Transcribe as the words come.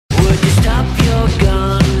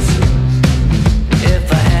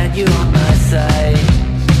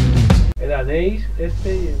Ace,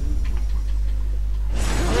 este y el...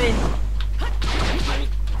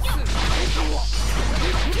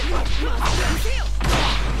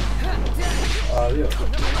 Adiós.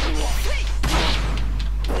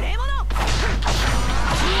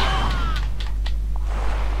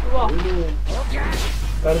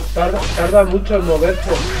 Tarda mucho en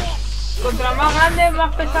moverse. Contra más grande,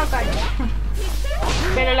 más pesado cae.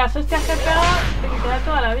 Pero las hostias que pega te quitará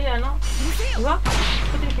toda la vida, ¿no? ¿Y va?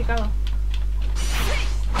 Petrificado.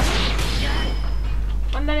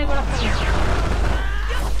 Mándale corazón.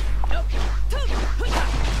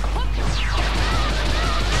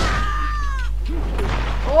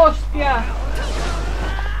 ¡Hostia!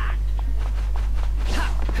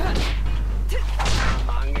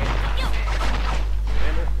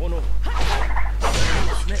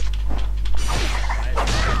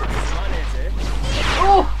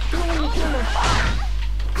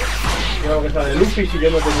 Creo que está de Luffy si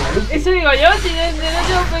yo no tenía Luffy. Eso digo yo, si yo no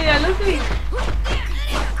tengo pedido a Luffy.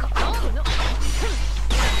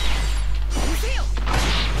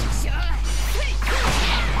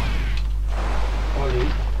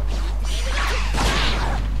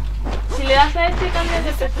 Si le das a este, cambias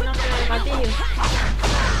de personaje en el gatillo.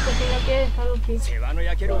 Pues si no quieres a Luffy.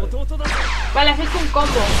 Vale, has hecho un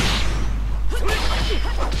combo.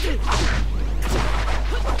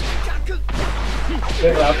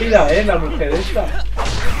 Qué rápida, la mujer esta.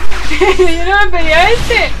 Yo no me pedía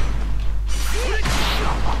este.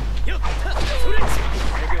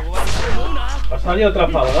 Ha salido otra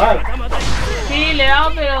para dar. Sí, le he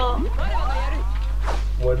dado, pero...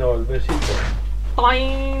 Bueno, el besito.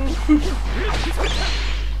 ¡Toing!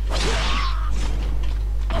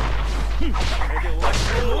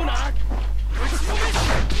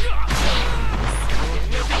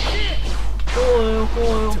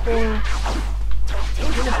 Joder.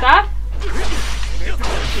 ¿Dónde estás?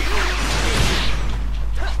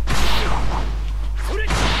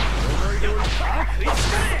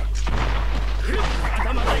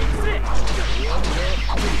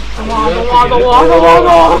 Toma.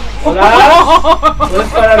 Hola. ¿Puedes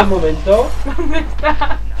parar un momento? ¿Dónde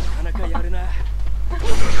estás?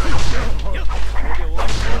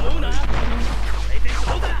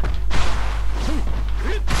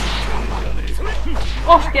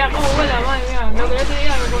 Hostia, cómo vuela, madre mía. Lo que yo te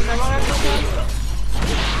diga, que contra más grande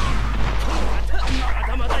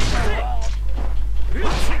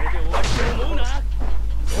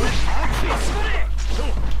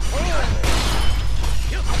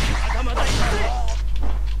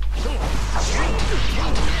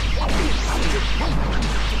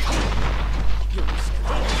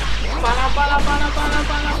Para.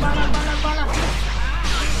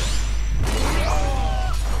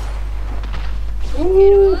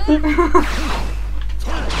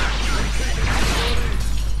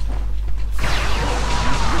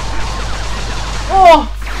 ¡Oh!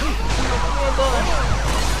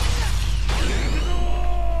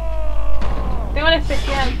 Tengo el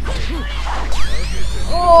especial.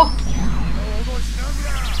 ¡Oh!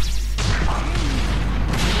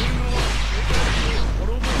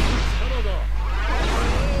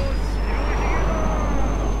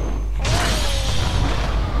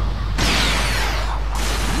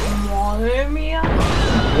 Madre mía.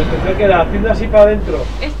 ¿El especial que da? ¿Haciendo así para adentro?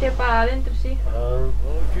 Este para adentro, sí.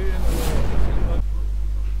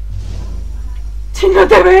 ¡Si no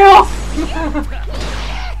te veo!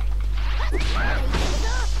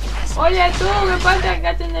 Oye tú, ¿qué pasa? ¿Qué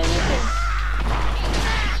hacen el ese?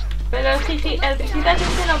 Pero si el risita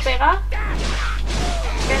siempre no pega.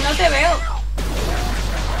 Que no te veo.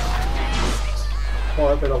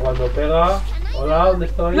 Joder, pero cuando pega... Hola, ¿dónde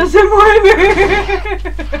estoy? ¡No se mueve!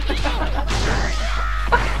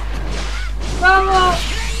 ¡Vamos!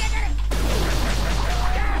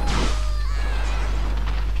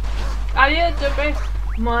 Adiós, chope.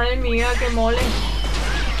 Madre mía, qué mole.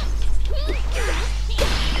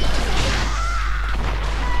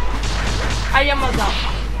 Ahí ya hemos dado.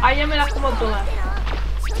 Ahí ya me las como todas.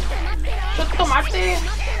 ¡Eso es tomate!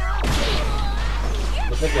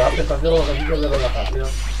 No sé qué hace, está haciendo los ejercicios de relajación.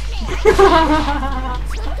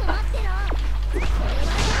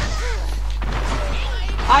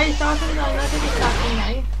 Ay, estaba haciendo una notificación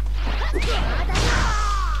ahí.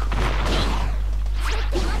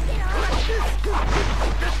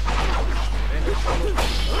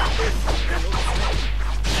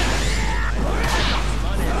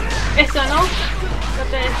 Eso, ¿no? Lo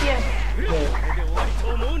que decía.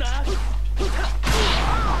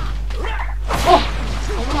 ¡Oh!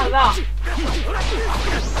 ¿Cómo me has dado?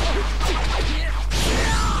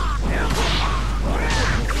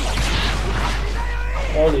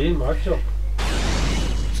 Jolín, macho.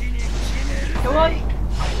 voy.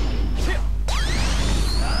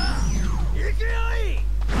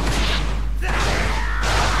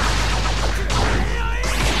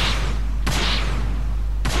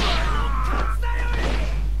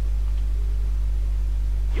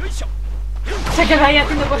 Se queda ahí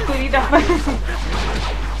haciendo posturitas. Aguanta,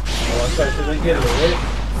 ese no quiere, ¿eh?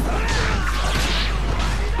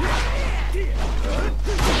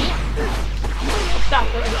 Está,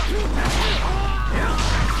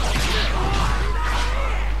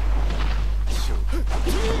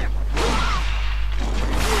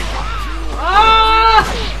 ¡ah!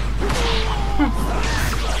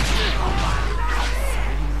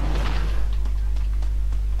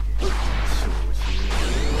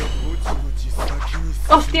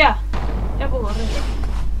 ¡Hostia! Ya puedo correr.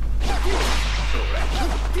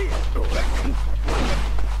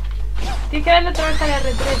 Tienes que darle otra vez al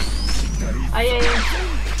R3. Ahí, ahí.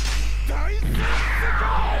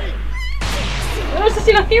 No sé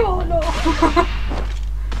si lo esquivo, no.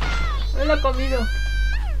 Me lo he comido.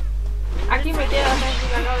 Aquí me queda, ¿sabes? Si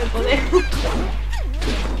me acabo de poder.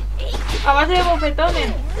 A base de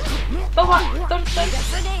bofetones. Toma, torta.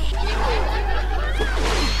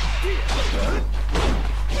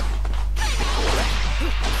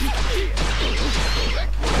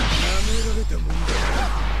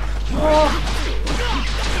 Oh.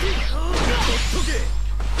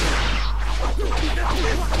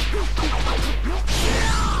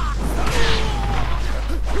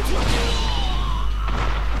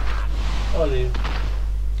 Joder.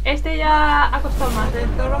 Este ya ha costado más, el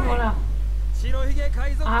toro mola.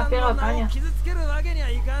 Ah, pega caña.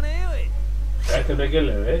 Este no hay quien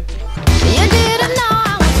le ve. You didn't know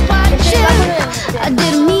I was watching. I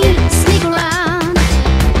didn't mean to sneak around.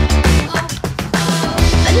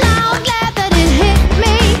 But now I'm glad that it hit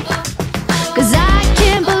me. 'Cause I